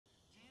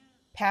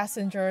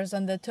Passengers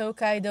on the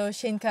Tokaido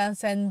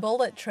Shinkansen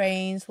bullet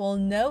trains will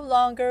no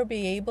longer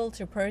be able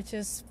to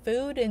purchase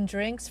food and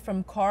drinks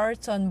from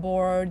carts on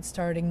board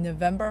starting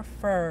November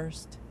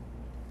 1st.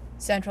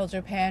 Central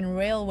Japan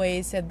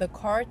Railway said the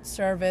cart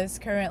service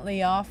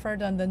currently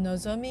offered on the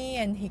Nozomi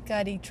and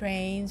Hikari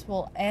trains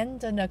will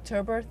end on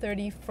October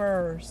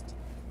 31st.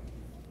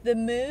 The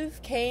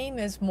move came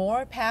as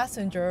more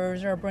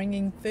passengers are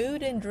bringing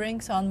food and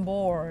drinks on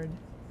board.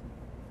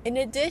 In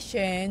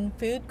addition,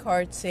 food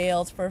cart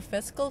sales for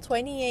fiscal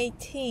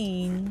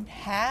 2018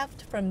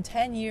 halved from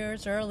 10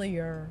 years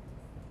earlier.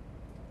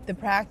 The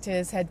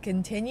practice had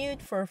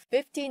continued for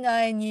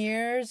 59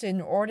 years in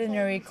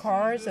ordinary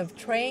cars of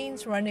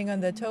trains running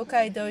on the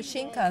Tokaido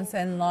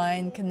Shinkansen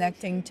line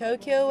connecting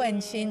Tokyo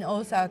and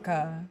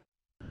Shin-Osaka.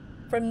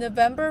 From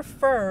November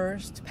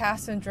 1st,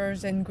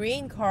 passengers in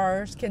green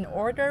cars can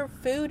order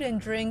food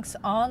and drinks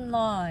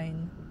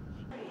online.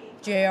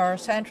 JR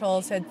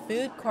Central said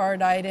food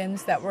cart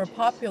items that were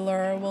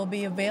popular will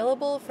be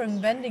available from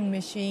vending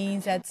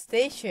machines at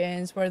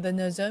stations where the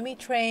Nozomi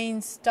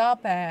trains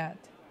stop at.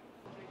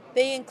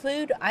 They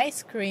include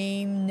ice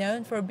cream,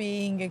 known for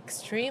being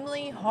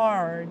extremely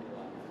hard,